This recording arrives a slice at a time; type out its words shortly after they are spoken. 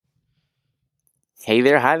Hey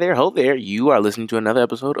there, hi there, ho there. You are listening to another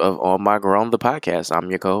episode of On My Grown, the podcast.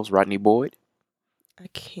 I'm your co-host, Rodney Boyd. I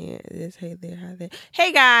can't. It's hey there, hi there.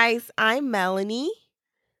 Hey guys, I'm Melanie.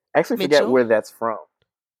 I actually forget Mitchell. where that's from.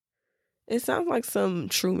 It sounds like some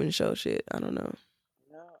Truman Show shit. I don't know.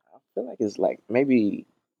 No, I feel like it's like maybe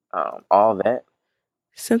all that.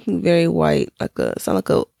 Something very white, like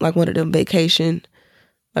one of them vacation,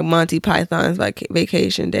 like Monty Python's like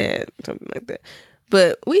vacation dad, something like that.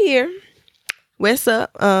 But we here. What's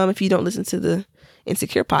up? If you don't listen to the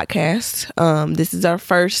Insecure podcast, this is our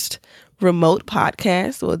first remote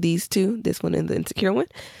podcast. Well, these two, this one and the Insecure one.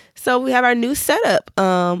 So we have our new setup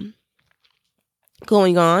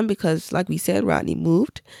going on because, like we said, Rodney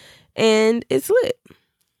moved, and it's lit.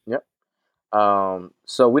 Yep.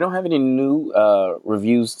 So we don't have any new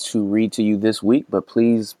reviews to read to you this week, but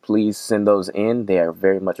please send those in. They are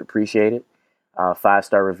very much appreciated.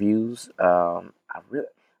 5-star reviews.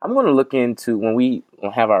 I'm going to look into when we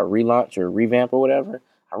have our relaunch or revamp or whatever.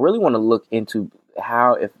 I really want to look into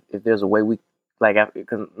how if there's a way we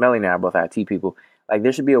because Melanie and I are both IT people. Like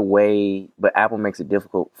there should be a way, but Apple makes it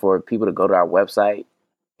difficult for people to go to our website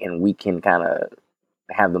and we can kind of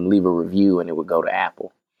have them leave a review and it would go to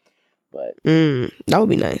Apple. But that would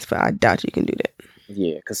be nice, but I doubt you can do that.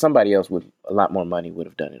 Yeah, because somebody else with a lot more money would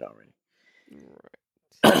have done it already.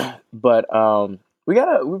 But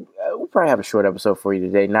we'll probably have a short episode for you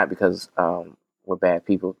today, not because we're bad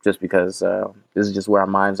people, just because this is just where our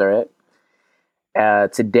minds are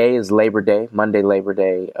at. Today is Labor Day, Monday, Labor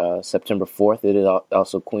Day, September 4th. It is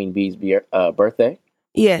also Queen Bee's birthday.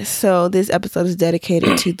 Yes, so this episode is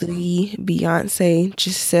dedicated to the Beyonce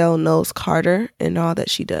Giselle Knowles Carter and all that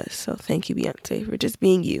she does. So thank you, Beyonce, for just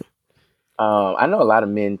being you. I know a lot of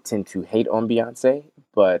men tend to hate on Beyonce,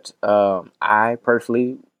 but I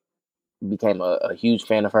personally became a huge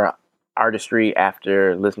fan of her artistry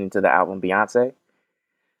after listening to the album Beyonce.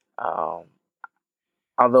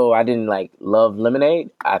 Although I didn't love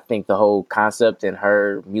Lemonade, I think the whole concept and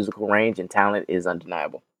her musical range and talent is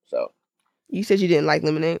undeniable. So you said you didn't like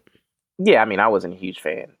Lemonade? Yeah, I mean, I wasn't a huge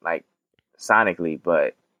fan, sonically,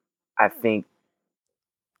 but I think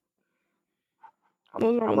I'm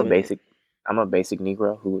a basic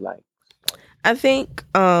Negro who I think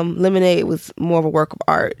Lemonade was more of a work of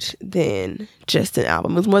art than just an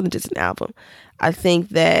album. It was more than just an album. I think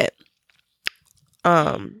that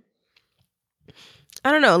I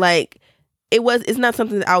don't know, it's not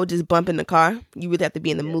something that I would just bump in the car. You would have to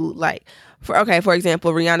be in the mood. For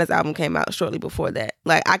example, Rihanna's album came out shortly before that.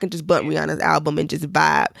 I can just bump Rihanna's album and just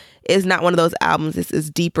vibe. It's not one of those albums. It's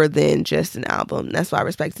deeper than just an album. That's why I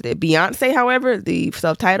respected it. Beyonce, however, the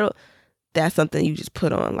self-titled, that's something you just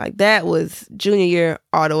put on. That was junior year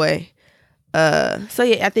all the way. So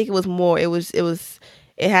yeah, I think it was more.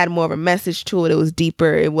 It had more of a message to it. It was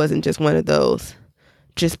deeper. It wasn't just one of those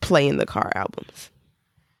just play in the car albums.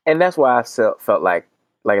 And that's why I felt like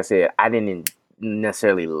I said, I didn't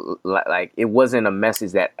necessarily it wasn't a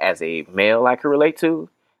message that as a male I could relate to,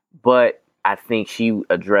 but I think she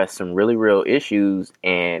addressed some really real issues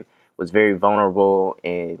and was very vulnerable,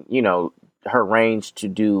 and her range to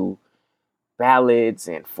do ballads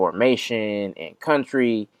and formation and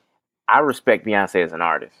country. I respect Beyonce as an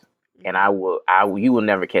artist, and you will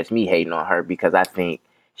never catch me hating on her because I think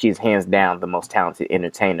she's hands down the most talented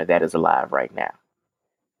entertainer that is alive right now.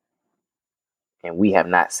 And we have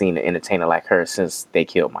not seen an entertainer like her since they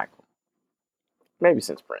killed Michael. Maybe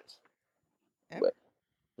since Prince. But,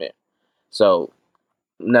 yeah. So,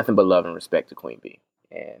 nothing but love and respect to Queen Bee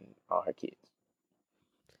and all her kids.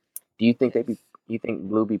 Do you think you think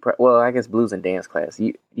Blue be... well, I guess Blue's in dance class.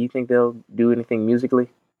 Do you think they'll do anything musically?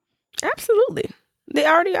 Absolutely. They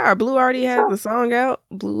already are. Blue already has the song out.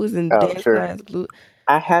 Blue is in dance class. Blue.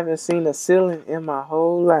 I haven't seen a ceiling in my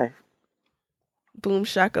whole life. Boom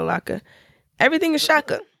shakalaka. Everything is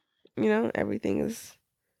shaka. Everything is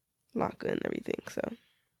laka and everything. So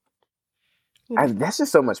that's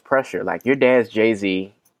just so much pressure. Your dad's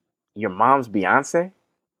Jay-Z, your mom's Beyonce.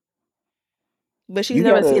 But she's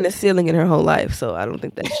never seen a ceiling in her whole life, so I don't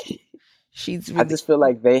think that she's really... I just feel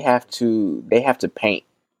like they have to paint.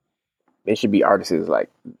 They should be artists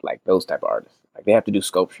like those type of artists. They have to do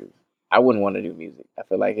sculptures. I wouldn't want to do music. I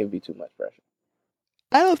feel like it'd be too much pressure.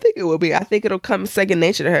 I don't think it will be. I think it'll come second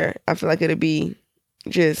nature to her. I feel like it'll be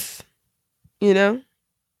just,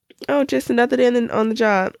 just another day on the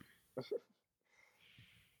job.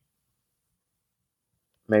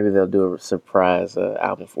 Maybe they'll do a surprise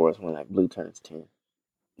album for us when Blue turns 10.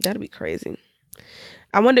 That'd be crazy.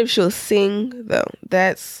 I wonder if she'll sing though.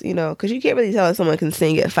 That's, because you can't really tell if someone can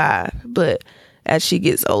sing at 5. But as she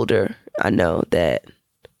gets older, I know that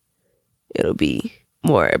it'll be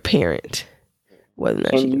more apparent whether or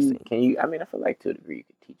not she can sing. Can you? I mean, I feel like to a degree you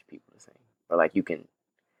can teach people to sing, or like you can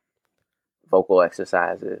vocal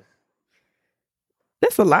exercises.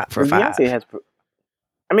 That's a lot for 5.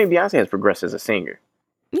 Beyonce has progressed as a singer.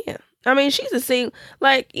 Yeah. I mean, she's a sing,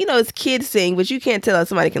 like, it's kids sing, but you can't tell if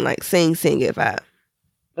somebody can, like, sing at 5.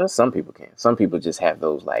 Well, some people can. Some people just have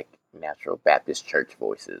those, like, natural Baptist church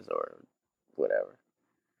voices or whatever.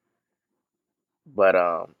 But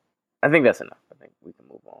I think that's enough. I think we can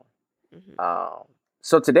move on. Mm-hmm.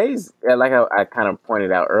 So today's, like I kind of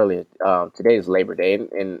pointed out earlier, today is Labor Day,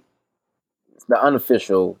 and it's the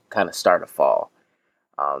unofficial kind of start of fall.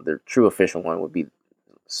 The true official one would be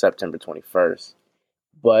September 21st.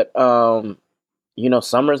 But, summer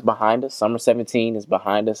is behind us. Summer 17 is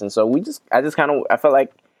behind us. And so I felt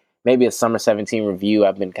like maybe a summer 17 review.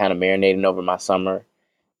 I've been kind of marinating over my summer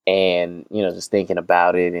and, just thinking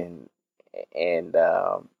about it and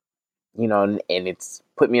it's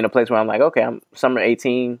put me in a place where I'm like, okay, I'm summer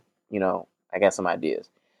 18, I got some ideas.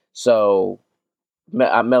 So,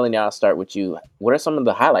 Melanie, I'll start with you. What are some of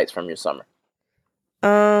the highlights from your summer?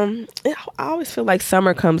 I always feel like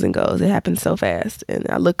summer comes and goes. It happens so fast, and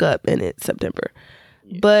I look up and it's September.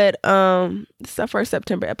 Yeah. But this is our first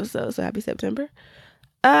September episode, so happy September.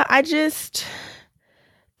 The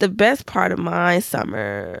best part of my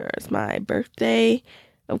summer is my birthday,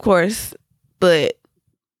 of course, but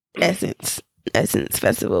Essence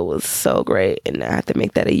Festival was so great, and I have to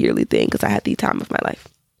make that a yearly thing because I had the time of my life.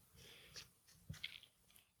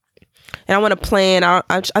 And I want to plan. I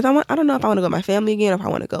don't know if I want to go with my family again or if I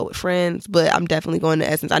want to go with friends, but I'm definitely going to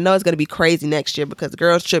Essence. I know it's going to be crazy next year because the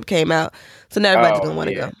Girls Trip came out, so now everybody's going to want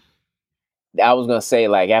to go. I was going to say,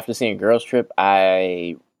 like, after seeing Girls Trip,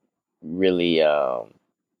 I really want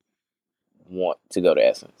to go to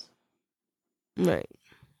Essence. Right.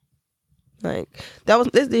 Like,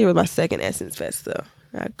 this year was my second Essence Fest, though.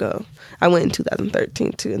 I went in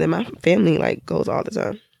 2013 too, and then my family like goes all the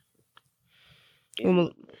time.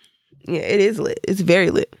 Yeah, it is lit. It's very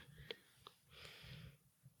lit.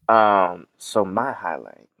 So my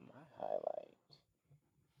highlight.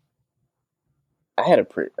 I had I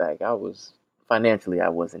was financially, I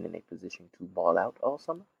wasn't in a position to ball out all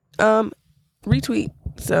summer. Retweet.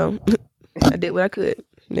 So I did what I could,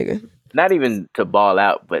 nigga. Not even to ball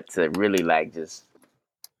out, but to really like just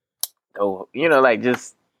go, like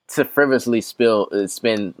just to frivolously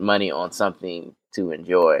spend money on something to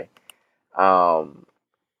enjoy. But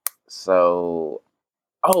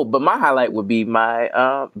my highlight would be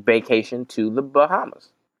my vacation to the Bahamas.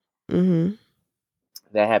 Mm-hmm.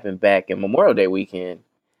 That happened back in Memorial Day weekend.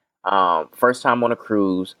 First time on a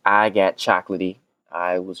cruise. I got chocolatey.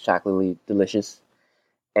 I was chocolatey delicious.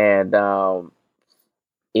 And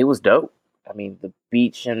it was dope. I mean, the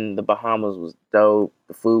beach in the Bahamas was dope.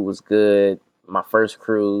 The food was good. My first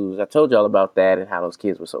cruise. I told y'all about that and how those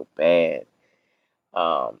kids were so bad.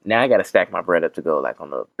 Now I got to stack my bread up to go like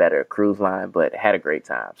on a better cruise line, but had a great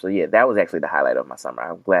time. So yeah, that was actually the highlight of my summer.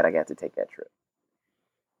 I'm glad I got to take that trip.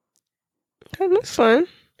 Okay, that's fun.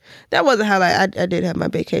 That was a highlight. I did have my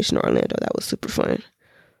vacation in Orlando. That was super fun.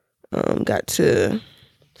 I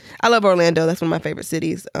love Orlando. That's one of my favorite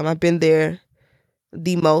cities. I've been there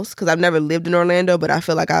the most because I've never lived in Orlando, but I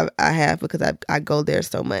feel like I have because I go there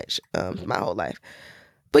so much my whole life.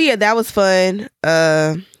 But yeah, that was fun.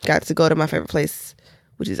 Got to go to my favorite place,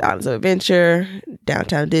 which is Islands of Adventure,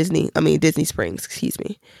 downtown Disney Springs, excuse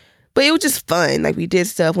me. But it was just fun. Like we did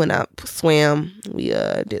stuff, went out, swam. We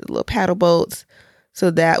did little paddle boats. So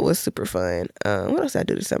that was super fun. What else did I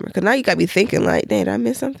do this summer? Because now you got me thinking like, dang, did I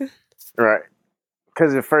miss something? Right.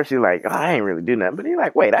 Because at first you're like, oh, I ain't really do nothing. But you're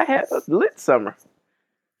like, wait, I had a lit summer.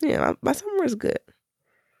 Yeah, my summer was good.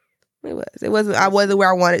 It was. It wasn't. I wasn't where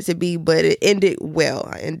I wanted to be, but it ended well.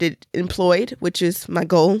 I ended employed, which is my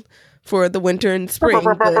goal for the winter and spring.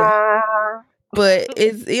 But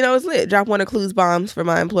it's it's lit. Drop one of Clues bombs for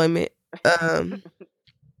my employment.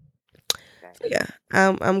 Yeah,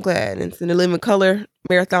 I'm glad. It's in the Living Color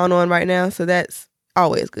marathon on right now, so that's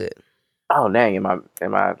always good. Oh dang! Am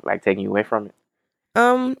I like taking you away from it?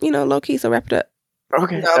 Low key. So wrap it up.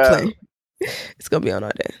 Okay. No, I'm playing. It's gonna be on all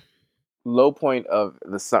day. Low point of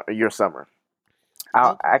your summer.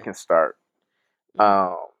 I can start.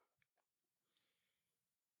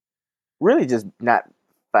 Really, just not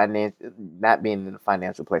being in the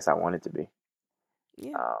financial place I wanted to be.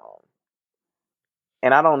 Yeah.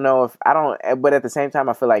 And I don't know but at the same time,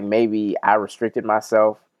 I feel like maybe I restricted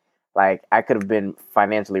myself. Like I could have been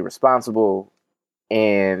financially responsible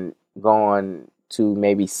and gone to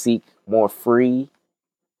maybe seek more free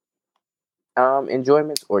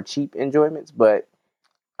enjoyments or cheap enjoyments, but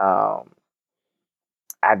I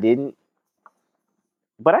didn't.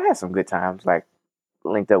 But I had some good times. Like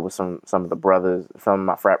linked up with some of the brothers, some of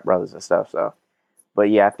my frat brothers and stuff. So, but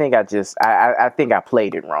yeah, I think I think I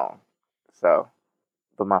played it wrong. So,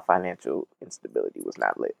 but my financial instability was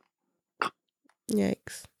not lit.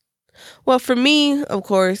 Yikes. Well, for me, of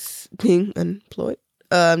course, being unemployed,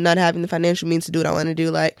 not having the financial means to do what I want to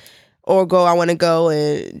do, like, or go I want to go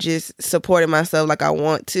and just supporting myself like I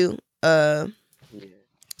want to.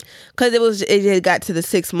 Because it had got to the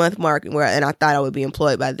 6-month mark and I thought I would be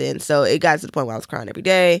employed by then. So it got to the point where I was crying every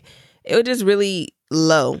day. It was just really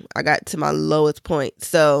low. I got to my lowest point.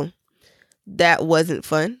 So that wasn't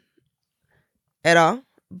fun at all.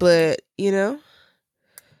 But,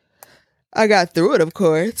 I got through it, of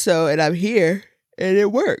course. So, and I'm here and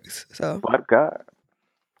it works. So, but God.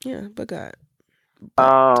 Yeah, but God.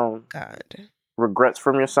 God. Regrets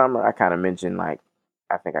from your summer? I kind of mentioned, like,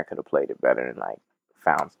 I think I could have played it better and, like,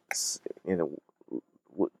 found,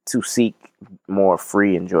 to seek more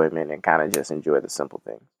free enjoyment and kind of just enjoy the simple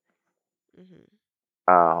things.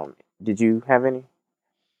 Mm-hmm. Did you have any?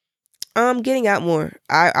 Getting out more.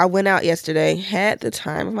 I went out yesterday, had the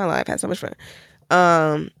time of my life, had so much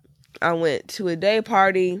fun. I went to a day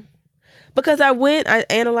party because I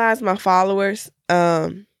analyzed my followers,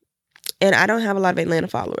 and I don't have a lot of Atlanta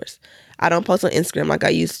followers. I don't post on Instagram like I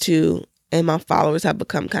used to, and my followers have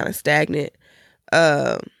become kind of stagnant.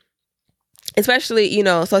 Especially,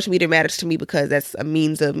 social media matters to me because that's a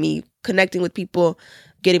means of me connecting with people,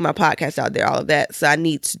 getting my podcast out there, all of that. So I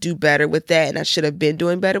need to do better with that, and I should have been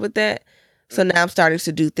doing better with that. So now I'm starting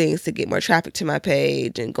to do things to get more traffic to my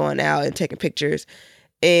page and going out and taking pictures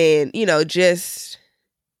and, just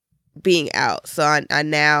being out. So I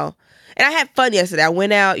now, and I had fun yesterday. I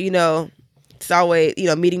went out, it's always,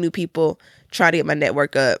 meeting new people, trying to get my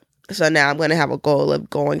network up. So now I'm going to have a goal of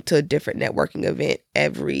going to a different networking event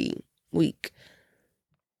every week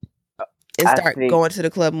and start going to the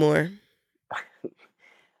club more.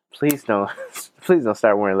 Please don't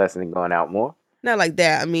start wearing less and going out more. Not like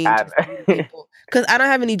that. I mean, because I don't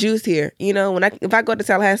have any juice here. If I go to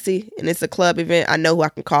Tallahassee and it's a club event, I know who I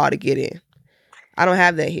can call to get in. I don't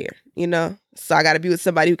have that here, so I got to be with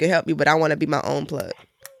somebody who can help me, but I want to be my own plug.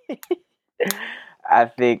 I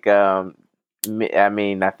think,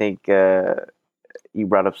 you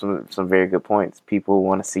brought up some very good points. People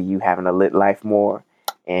want to see you having a lit life more,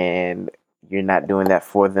 and you're not doing that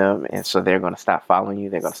for them, and so they're going to stop following you.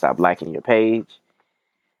 They're going to stop liking your page.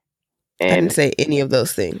 And I didn't say any of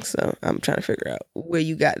those things, so I'm trying to figure out where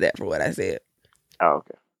you got that from what I said. Oh,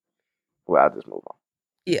 okay. Well, I'll just move on.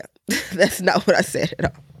 Yeah, that's not what I said at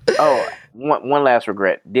all. Oh, one last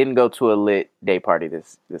regret. Didn't go to a lit day party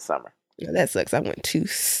this summer. Yeah, that sucks. I went to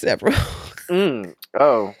several.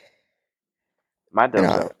 Oh. My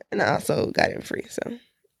dumb. And I also got in free, so.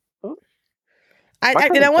 One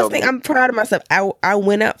thing I'm proud of myself. I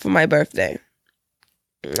went out for my birthday.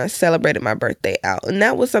 I celebrated my birthday out, and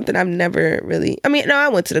that was something I've never really. I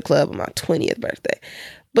went to the club on my 20th birthday,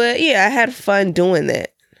 but yeah, I had fun doing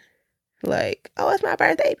that. Like, oh, it's my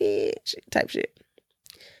birthday, bitch, type shit.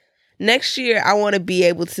 Next year, I want to be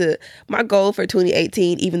able to. My goal for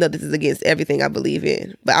 2018, even though this is against everything I believe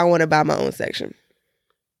in, but I want to buy my own section.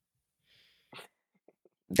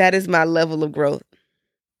 That is my level of growth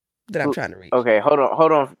that I'm trying to reach. Okay, hold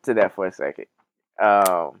on to that for a second.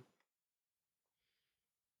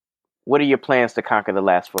 What are your plans to conquer the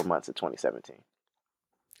last 4 months of 2017?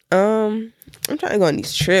 I'm trying to go on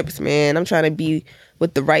these trips, man. I'm trying to be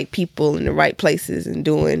with the right people in the right places and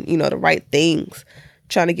doing, the right things.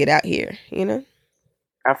 Trying to get out here,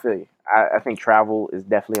 I feel you. I think travel is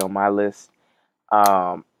definitely on my list.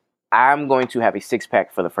 I'm going to have a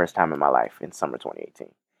 6-pack for the first time in my life in summer 2018.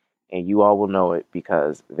 And you all will know it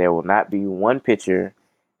because there will not be one picture,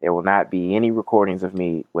 there will not be any recordings of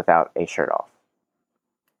me without a shirt off.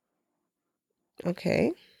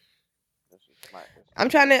 Okay.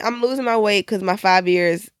 I'm losing my weight because my 5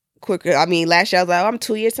 years quicker. Last year I was like, I'm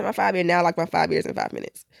 2 years to my 5 year. Now I like my 5 years in 5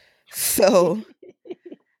 minutes. So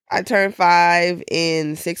I turned 5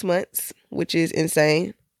 in 6 months, which is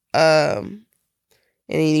insane. And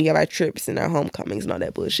then you got our trips and our homecomings and all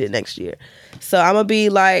that bullshit next year. So I'm going to be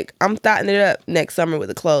like, I'm thotting it up next summer with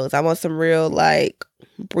the clothes. I want some real like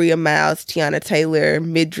Bria Miles, Tiana Taylor,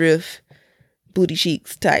 midriff, booty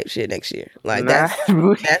cheeks type shit next year. Like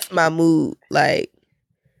that's my mood. Like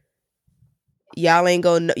y'all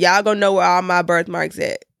gonna know where all my birthmarks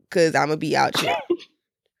at because I'm going to be out here.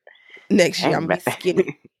 Next year I'm going to be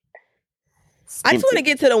skinny. I just want to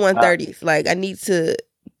get to the 130s. Like I need to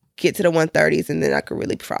get to the 130s and then I could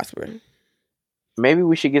really prosper. Maybe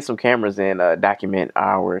we should get some cameras and document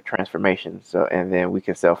our transformation, and then we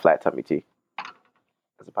can sell flat tummy tea.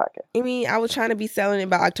 as a podcast? I mean, I was trying to be selling it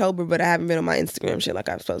by October, but I haven't been on my Instagram shit like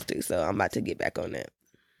I'm supposed to. So I'm about to get back on that.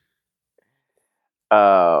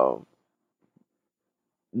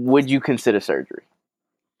 Would you consider surgery?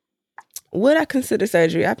 Would I consider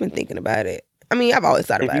surgery? I've been thinking about it. I mean, I've always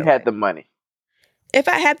thought about it. If you had the money. If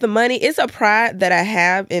I had the money, it's a pride that I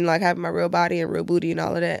have in like having my real body and real booty and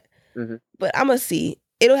all of that. Mm-hmm. But I'm going to see.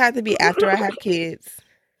 It'll have to be after I have kids.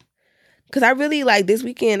 Because I really like this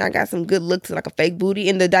weekend, I got some good looks like a fake booty.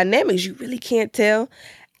 And the dynamics, you really can't tell.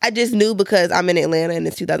 I just knew because I'm in Atlanta and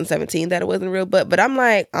it's 2017 that it wasn't real. But I'm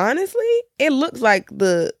like, honestly, it looks like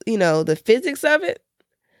the physics of it.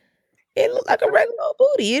 It looked like a regular old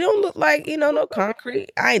booty. It don't look like, no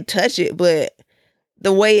concrete. I ain't touch it, but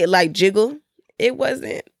the way it like jiggled, it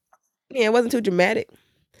wasn't too dramatic.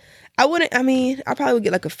 I'll probably would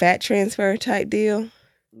get like a fat transfer type deal.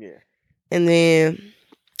 Yeah. And then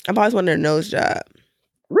I've always wanted a nose job.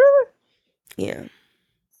 Really? Yeah.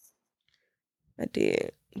 I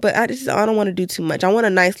did. But I don't want to do too much. I want a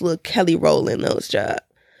nice little Kelly Rowland nose job.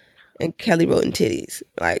 And Kelly Rowland titties.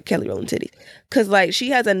 Like Kelly Rowland titties. Because like she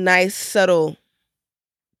has a nice subtle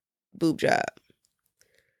boob job.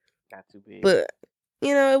 Not too big. But,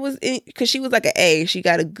 it was, because she was like an A. She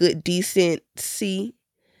got a good, decent C.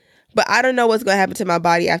 But I don't know what's going to happen to my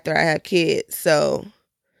body after I have kids. So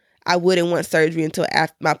I wouldn't want surgery until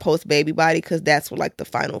after my post-baby body because that's like the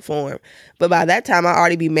final form. But by that time, I'll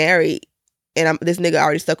already be married. And this nigga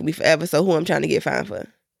already stuck with me forever. So who I'm trying to get fined for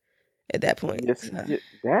at that point? Yes,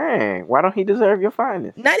 dang. Why don't he deserve your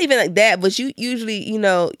fineness? Not even like that. But you usually,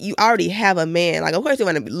 you already have a man. Like, of course you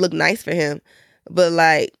want to look nice for him. But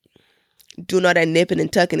like, doing all that nipping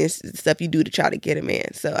and tucking and stuff you do to try to get a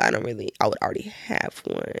man. So I would already have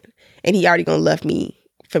one. And he already gonna love me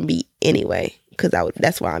for me anyway. Because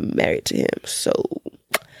that's why I'm married to him. So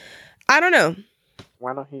I don't know.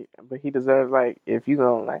 Why don't he? But he deserves, like, if you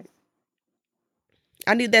gonna, like,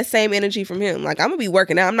 I need that same energy from him. Like, I'm gonna be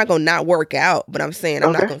working out. I'm not gonna not work out, but I'm saying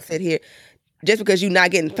I'm not gonna sit here just because you're not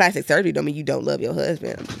getting plastic surgery. Don't mean you don't love your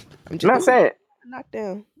husband. I'm just not saying knocked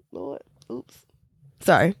down. Lord, oops.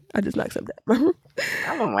 Sorry, I just knocked something down.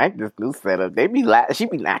 I don't like this new setup. She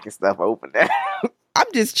be knocking stuff open there. I'm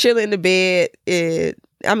just chilling in the bed.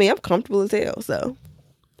 I'm comfortable as hell. So,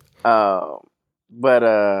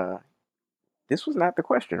 but this was not the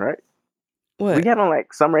question, right? What? We got on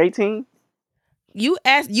like summer 18. You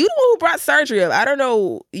asked. You the one who brought surgery up. I don't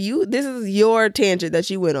know. This is your tangent that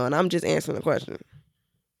you went on. I'm just answering the question.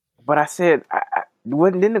 But I said,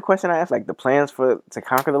 didn't the question I asked like the plans to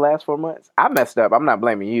conquer the last 4 months? I messed up. I'm not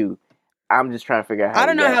blaming you. I'm just trying to figure out how. I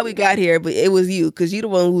don't know how we got here, but it was you because you're the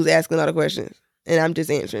one who's asking all the questions, and I'm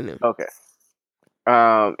just answering them. Okay.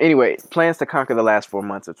 Anyway, plans to conquer the last 4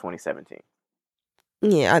 months of 2017.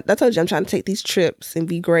 Yeah, I told you I'm trying to take these trips and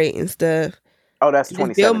be great and stuff. Oh, that's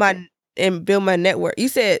 2017. Build my network. You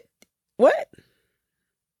said what?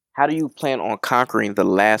 How do you plan on conquering the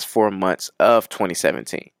last 4 months of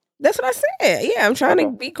 2017? That's what I said. Yeah, I'm trying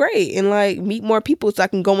to be great and like meet more people so I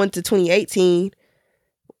can go into 2018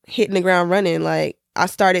 hitting the ground running. Like I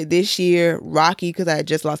started this year rocky because I had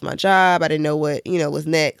just lost my job. I didn't know what was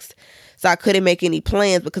next, so I couldn't make any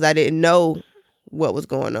plans because I didn't know what was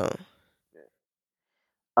going on.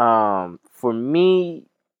 For me,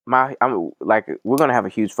 I'm like, we're gonna have a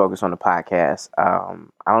huge focus on the podcast. I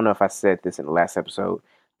don't know if I said this in the last episode.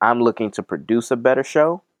 I'm looking to produce a better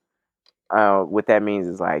show. What that means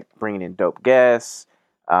is like bringing in dope guests,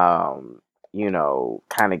 kind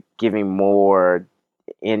of giving more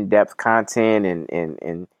in-depth content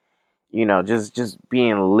and just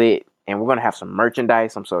being lit. And we're gonna have some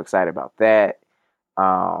merchandise. I'm so excited about that.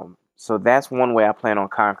 So that's one way I plan on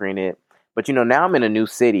conquering it. But now I'm in a new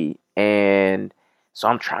city, and so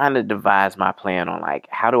I'm trying to devise my plan on like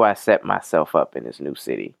how do I set myself up in this new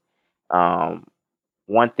city.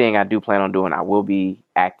 One thing I do plan on doing, I will be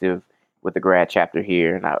active with the grad chapter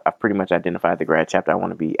here, and I've pretty much identified the grad chapter I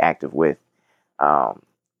want to be active with. Am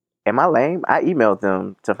I lame? I emailed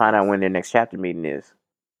them to find out when their next chapter meeting is.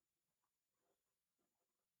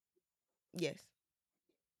 Yes.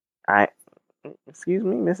 Excuse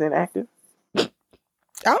me, Miss Inactive.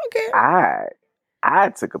 I don't care. I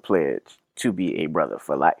took a pledge to be a brother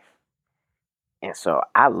for life. And so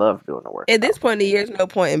I love doing the work. At this point in the year, there's no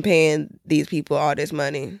point in paying these people all this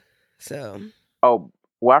money. So. Oh,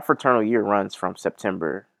 well, our fraternal year runs from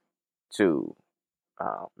September to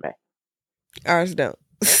May. Ours don't.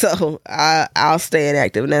 So I'll stay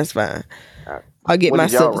inactive and that's fine. I'll get my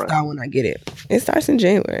silver star when I get it. It starts in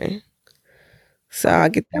January. So I'll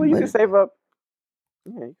get that money. You can save up.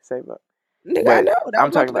 Yeah, you can save up. Nigga, I know. I'm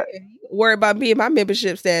talking about. Worry about being my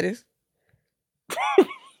membership status.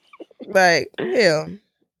 Like, hell.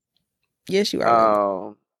 Yes, you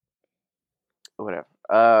are. Whatever.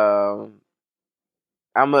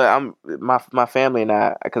 My family and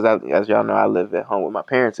I, because as y'all know, I live at home with my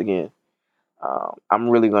parents again. I'm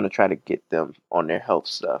really going to try to get them on their health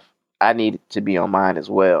stuff. I need to be on mine as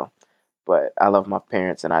well, but I love my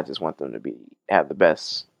parents and I just want them to have the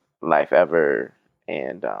best life ever,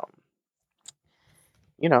 and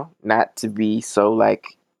not to be so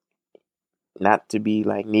not to be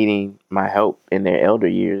like needing my help in their elder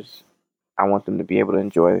years. I want them to be able to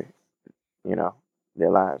enjoy, their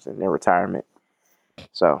lives and their retirement.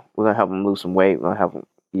 So we're gonna help them lose some weight. We're gonna help them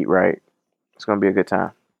eat right. It's gonna be a good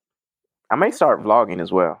time. I may start vlogging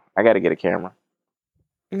as well. I got to get a camera.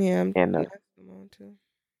 Yeah, and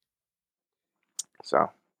so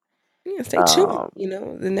yeah, stay tuned.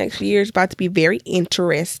 The next year is about to be very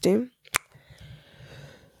interesting.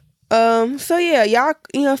 So yeah, y'all,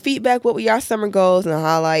 feedback. What were y'all summer goals and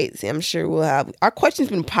highlights? I'm sure we'll have our questions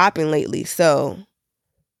been popping lately. So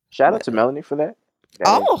shout out to Melanie for that.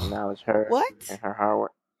 Acknowledge her what and her hard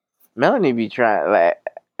work. Melanie be trying whatever.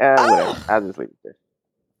 I'll just leave it there.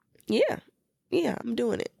 Yeah, I'm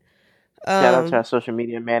doing it. Shout out to our social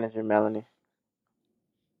media manager, Melanie.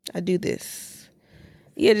 I do this.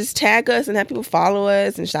 Yeah, just tag us and have people follow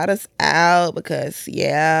us and shout us out because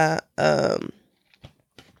our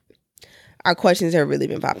questions have really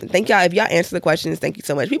been popping. Thank y'all. If y'all answer the questions, thank you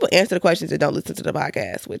so much. People answer the questions and don't listen to the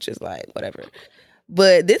podcast, which is like, whatever.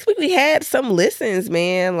 But this week we had some listens,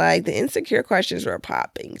 man. Like the insecure questions were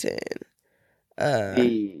popping.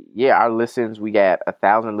 Our listens, we got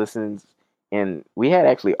 1,000 listens, and we had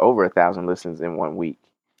actually over 1,000 listens in 1 week.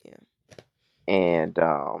 Yeah. And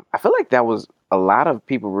I feel like that was a lot of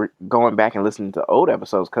people going back and listening to old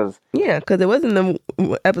episodes because it wasn't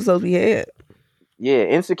the episodes we had. Yeah,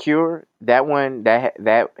 Insecure, that one that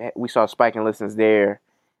we saw spike in listens there,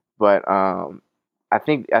 but I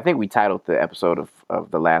think we titled the episode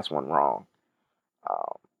of the last one wrong,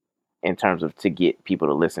 in terms of to get people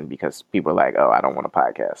to listen because people are like, oh, I don't want a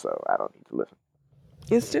podcast, so I don't need to listen.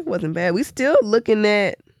 It still wasn't bad. We still looking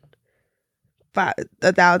at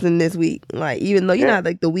 1,000 this week, like even though not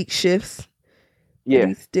like the week shifts. Yeah,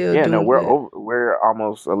 we still we're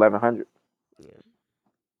almost 1,100.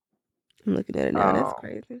 I'm looking at it now. That's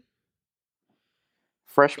crazy.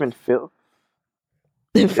 Freshman Phil.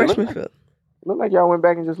 Freshman Phil. Look like y'all went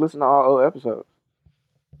back and just listened to all old episodes.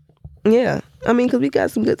 Yeah. I mean, because we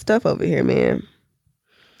got some good stuff over here, man.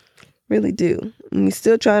 Really do. And we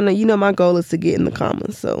still trying to, my goal is to get in the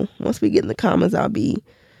comments. So once we get in the comments, I'll be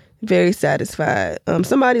very satisfied.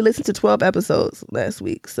 Somebody listened to 12 episodes last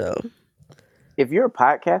week. So if you're a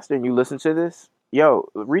podcaster and you listen to this,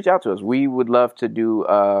 reach out to us. We would love to do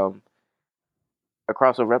a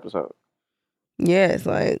crossover episode. Yes,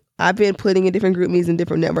 like I've been putting in different group meetings and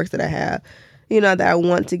different networks that I have, that I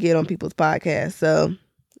want to get on people's podcasts. So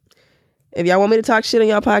if y'all want me to talk shit on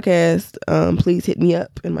y'all podcast, please hit me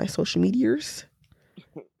up in my social medias.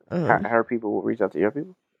 Her people will reach out to your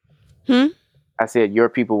people? I said your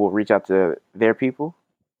people will reach out to their people?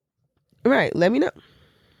 Right, let me know.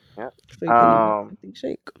 Yeah.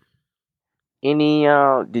 Shake.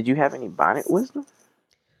 Did you have any bonnet wisdom?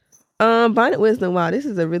 Bonnet wisdom. Wow, this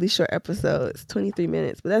is a really short episode. It's 23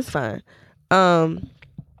 minutes, but that's fine. Let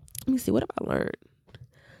me see. What have I learned?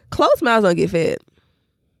 Closed mouths don't get fed.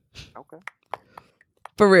 Okay.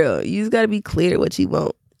 For real, you just gotta be clear what you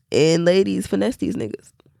want. And ladies, finesse these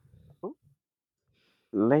niggas. Ooh.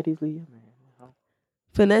 Ladies, leave your man.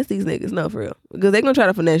 Finesse these niggas, no, for real, because they're gonna try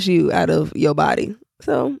to finesse you out of your body.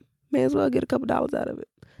 So may as well get a couple dollars out of it.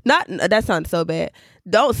 Not that sounds so bad.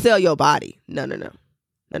 Don't sell your body. No.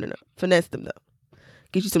 Finesse them though.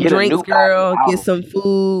 Get you some drinks, girl. Get some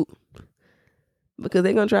food. Because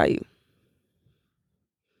they're going to try you.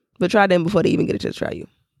 But try them before they even get a chance to try you.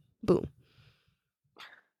 Boom.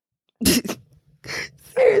 Seriously,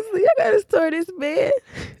 I got to start this, man.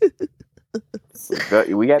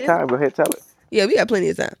 We got time. Go ahead, tell it. Yeah, we got plenty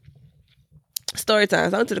of time. Story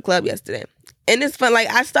time. So I went to the club yesterday. And it's fun. Like,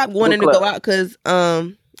 I stopped wanting to go out because,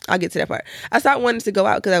 I'll get to that part. I stopped wanting to go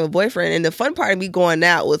out because I have a boyfriend. And the fun part of me going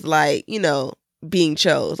out was like, being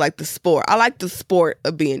chose. Like the sport. I like the sport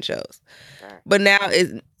of being chose. But now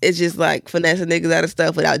it's just like finessing niggas out of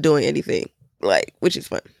stuff without doing anything. Like, which is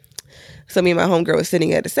fun. So me and my homegirl was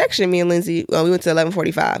sitting at the section. Me and Lindsay, we went to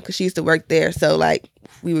 1145 because she used to work there. So like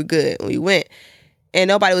we were good when we went. And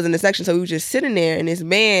nobody was in the section. So we were just sitting there. And this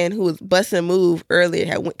man who was busting a move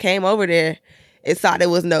earlier came over there and saw there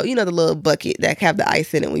was no, the little bucket that have the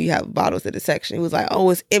ice in it when you have bottles at the section. He was like,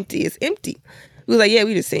 oh, it's empty. It's empty. We was like, yeah,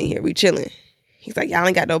 we just sitting here. We chilling. He's like, y'all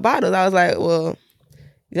ain't got no bottles. I was like, well,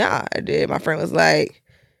 yeah, I did. My friend was like,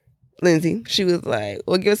 Lindsay. She was like,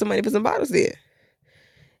 well, give us some money for some bottles then.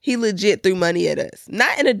 He legit threw money at us.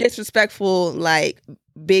 Not in a disrespectful, like,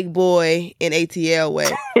 big boy in ATL way.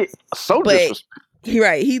 So but disrespectful.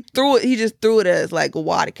 He threw it. He just threw it at us like a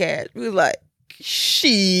wad of cash. We was like,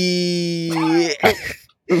 shit.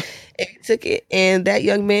 And he took it, and that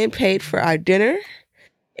young man paid for our dinner.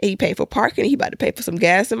 He paid for parking. He about to pay for some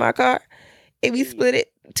gas in my car. And we split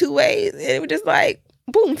it 2 ways. And it was just like,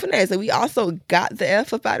 boom, finesse. And we also got the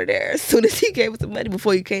F up out of there as soon as he gave us the money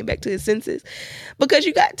before he came back to his senses. Because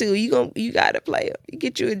you got to. You got to play him. You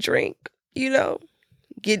get you a drink,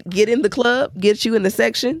 Get in the club. Get you in the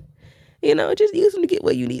section. Just use them to get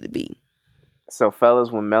where you need to be. So,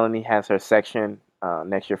 fellas, when Melanie has her section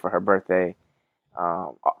next year for her birthday,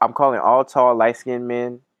 I'm calling all tall, light-skinned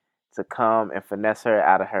men to come and finesse her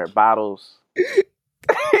out of her bottles.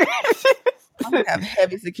 I'm gonna have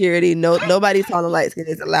heavy security. Nobody tall and light skin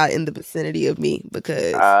is allowed in the vicinity of me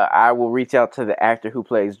because I will reach out to the actor who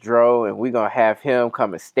plays Dro, and we're gonna have him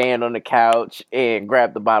come and stand on the couch and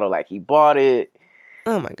grab the bottle like he bought it.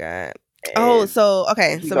 Oh my god! So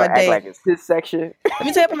my day, like it's his section. Let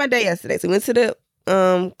me tell you about my day yesterday. So we went to the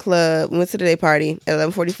club. We went to the day party at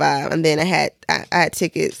 11:45, and then I had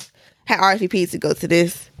tickets, had RSVPs to go to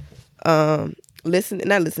this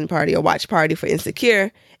listen party or watch party for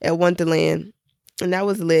Insecure at Wonderland, and that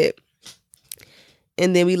was lit.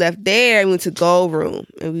 And then we left there and went to Gold Room,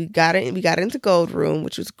 and we got into Gold Room,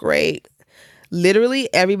 which was great.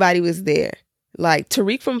 Literally everybody was there. Like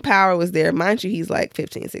Tariq from Power was there. Mind you, he's like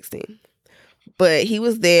 15, 16. But he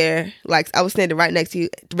was there. Like I was standing right next to him.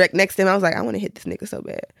 I was like, I want to hit this nigga so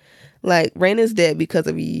bad. Like Raina's dead because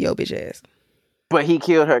of yo bitch ass. But he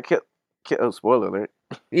killed her. Spoiler alert.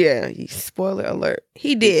 Yeah, spoiler alert.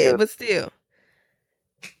 He did, but still.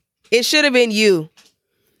 It should have been you.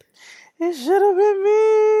 It should have been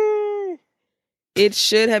me. It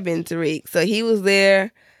should have been Tariq. So he was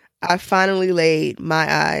there. I finally laid my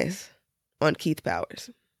eyes on Keith Powers.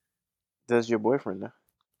 Does your boyfriend know?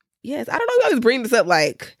 Yes. I don't know if I was bringing this up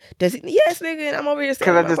like, does he? Yes, nigga. And I'm over here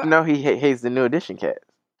saying. Because I just know he hates the New Edition cats.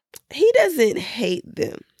 He doesn't hate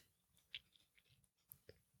them.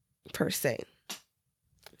 Per se.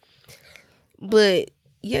 But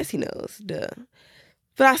yes, he knows. Duh.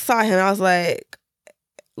 But I saw him. I was like,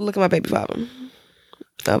 look at my baby father.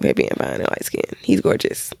 Over here being fine and light skin. He's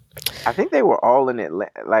gorgeous. I think they were all in it.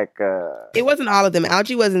 Like, it wasn't all of them.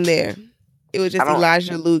 Algie wasn't there. It was just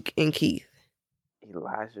Elijah, Luke, and Keith.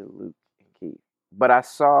 Elijah, Luke, and Keith. But I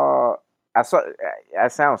sound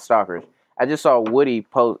stalkerish. I just saw Woody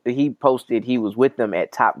post. He posted he was with them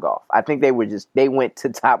at Top Golf. I think they went to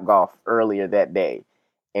Top Golf earlier that day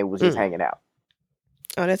and was just hanging out.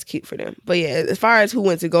 Oh, that's cute for them. But yeah, as far as who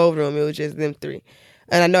went to Gold Room, it was just them three.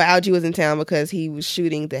 And I know Algie was in town because he was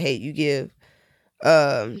shooting The Hate U Give.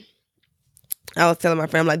 I was telling my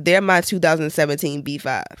friend, like, they're my 2017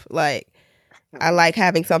 B5. Like, I like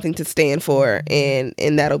having something to stand for, and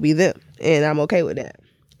that'll be them. And I'm okay with that.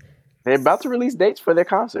 They're about to release dates for their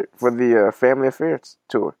concert, for the Family Affairs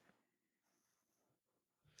tour.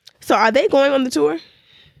 So are they going on the tour?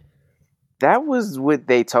 That was what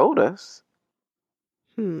they told us.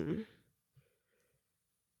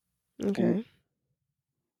 Okay.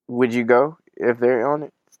 Would you go if they're on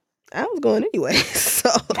it? I was going anyway, so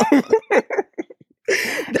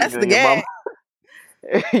that's the game.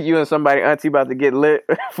 You and somebody auntie about to get lit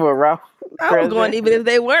for a Ralph. I was going even if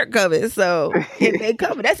they weren't coming. So if they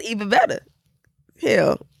coming, that's even better.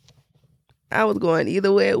 Hell, I was going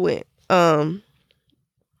either way it went. And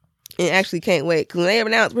actually can't wait because when they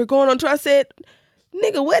announced we're going on tour, I said,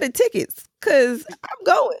 "Nigga, where the tickets? Cause I'm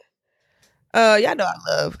going." Y'all know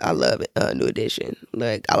I love New Edition.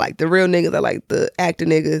 Like I like the real niggas. I like the actor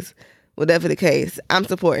niggas. Whatever the case, I'm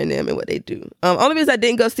supporting them and what they do. Only reason I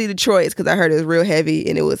didn't go see Detroit is because I heard it was real heavy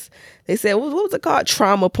and they said, what was it called?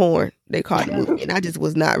 Trauma porn. They called the movie, and I just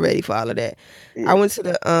was not ready for all of that. Yeah. I went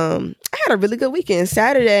to I had a really good weekend.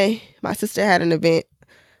 Saturday, my sister had an event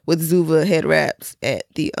with Zuva Head Wraps at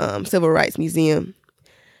the Civil Rights Museum.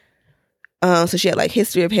 So she had like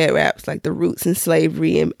history of head wraps, like the roots in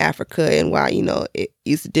slavery in Africa and why, it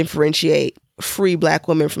used to differentiate free black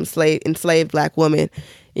women from enslaved black women,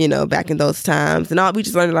 back in those times. And we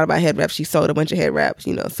just learned a lot about head wraps. She sold a bunch of head wraps,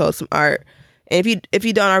 sold some art. And if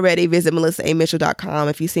you don't already, visit melissamitchell.com.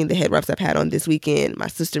 If you've seen the head wraps I've had on this weekend, my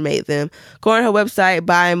sister made them. Go on her website,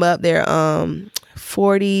 buy them up. They're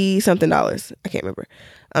 $40-something. I can't remember.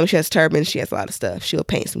 She has turbans. She has a lot of stuff. She'll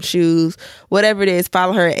paint some shoes. Whatever it is,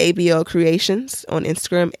 follow her at ABL Creations on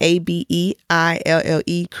Instagram.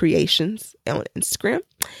 ABEILLE Creations on Instagram.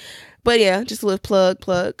 But yeah, just a little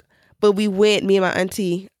plug. But we went, me and my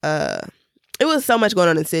auntie, It was so much going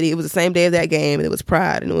on in the city. It was the same day of that game, and it was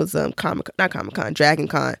Pride, and it was not Comic Con, Dragon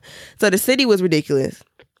Con. So the city was ridiculous.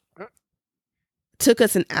 Took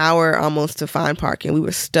us an hour almost to find parking. We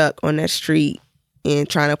were stuck on that street and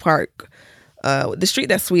trying to park. The street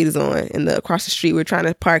that Sweet is on, and across the street, we were trying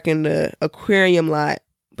to park in the aquarium lot,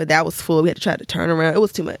 but that was full. We had to try to turn around. It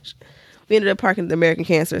was too much. We ended up parking at the American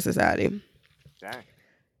Cancer Society. Dang.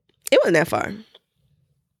 It wasn't that far.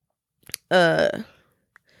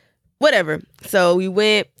 Whatever. So we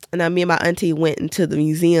went, and me and my auntie went into the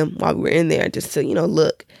museum while we were in there just to,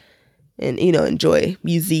 look and, enjoy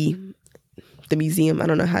the museum. I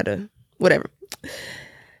don't know how to, whatever.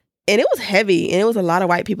 And it was heavy, and it was a lot of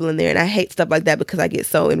white people in there, and I hate stuff like that because I get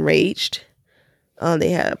so enraged. They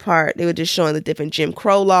had a part, they were just showing the different Jim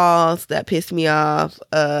Crow laws that pissed me off.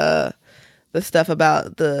 The stuff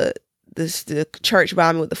about the church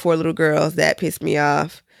bombing with the 4 little girls, that pissed me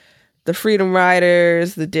off. The Freedom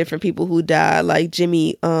Riders, the different people who died, like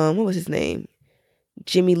Jimmy, what was his name?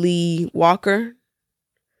 Jimmy Lee Walker.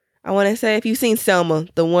 I want to say, if you've seen Selma,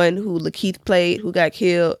 the one who Lakeith played, who got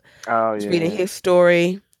killed. Oh, yeah. Reading his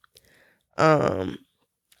story.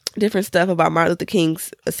 Different stuff about Martin Luther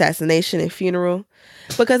King's assassination and funeral,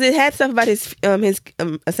 because it had stuff about his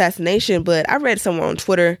assassination, but I read somewhere on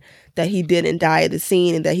Twitter that he didn't die at the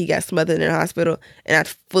scene and that he got smothered in a hospital, and I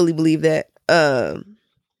fully believe that.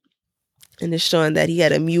 And it's showing that he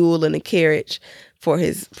had a mule and a carriage for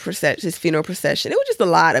his funeral procession. It was just a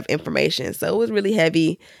lot of information, so it was really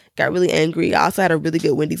heavy. Got really angry. I also had a really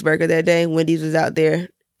good Wendy's burger that day. Wendy's was out there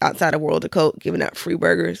outside of World of Coke giving out free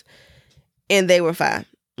burgers, and they were fine.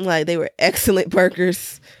 Like, they were excellent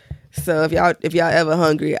burgers. So if y'all ever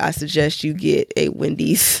hungry, I suggest you get a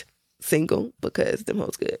Wendy's single, because them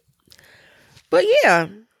hoes good. But yeah,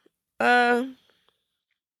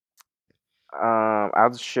 I'll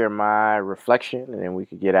just share my reflection, and then we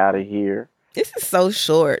could get out of here. This is so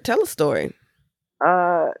short. Tell a story.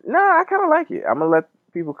 No, I kind of like it. I'm gonna let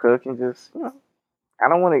people cook and just, I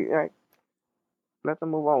don't want to let them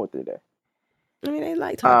move on with their day. I mean, they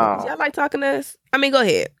like talking. Y'all like talking to us? I mean, go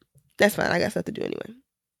ahead. That's fine. I got stuff to do anyway.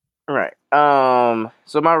 All right.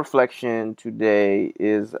 So my reflection today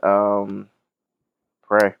is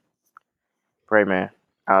pray. Pray, man.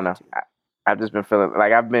 I don't know. I've just been feeling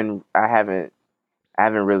like I haven't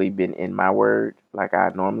really been in my word like I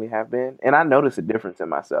normally have been. And I notice a difference in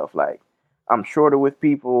myself. Like, I'm shorter with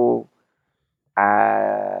people.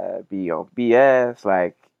 I be on BS.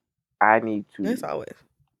 Like, I need to That's always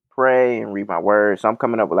pray and read my word. So I'm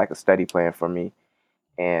coming up with like a study plan for me.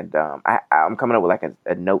 And I'm coming up with like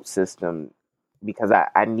a note system, because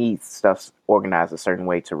I need stuff organized a certain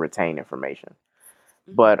way to retain information.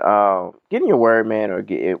 But getting your word, man, or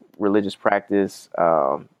get religious practice,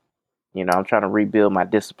 I'm trying to rebuild my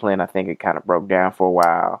discipline. I think it kind of broke down for a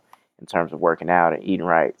while in terms of working out and eating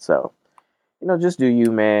right. So, just do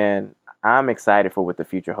you, man. I'm excited for what the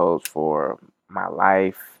future holds for my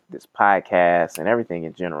life, this podcast, and everything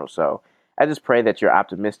in general. So I just pray that you're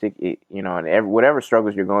optimistic, and whatever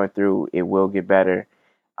struggles you're going through, it will get better.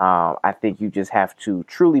 I think you just have to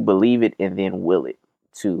truly believe it and then will it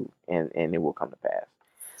too, and it will come to pass.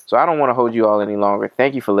 So I don't want to hold you all any longer.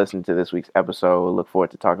 Thank you for listening to this week's episode. Look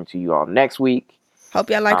forward to talking to you all next week. Hope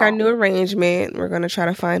y'all like our new arrangement. We're going to try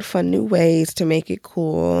to find fun new ways to make it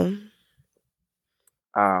cool.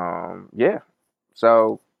 Yeah.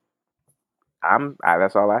 So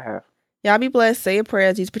that's all I have. Y'all be blessed. Say your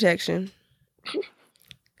prayers. Use protection.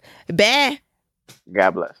 Bye.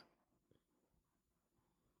 God bless.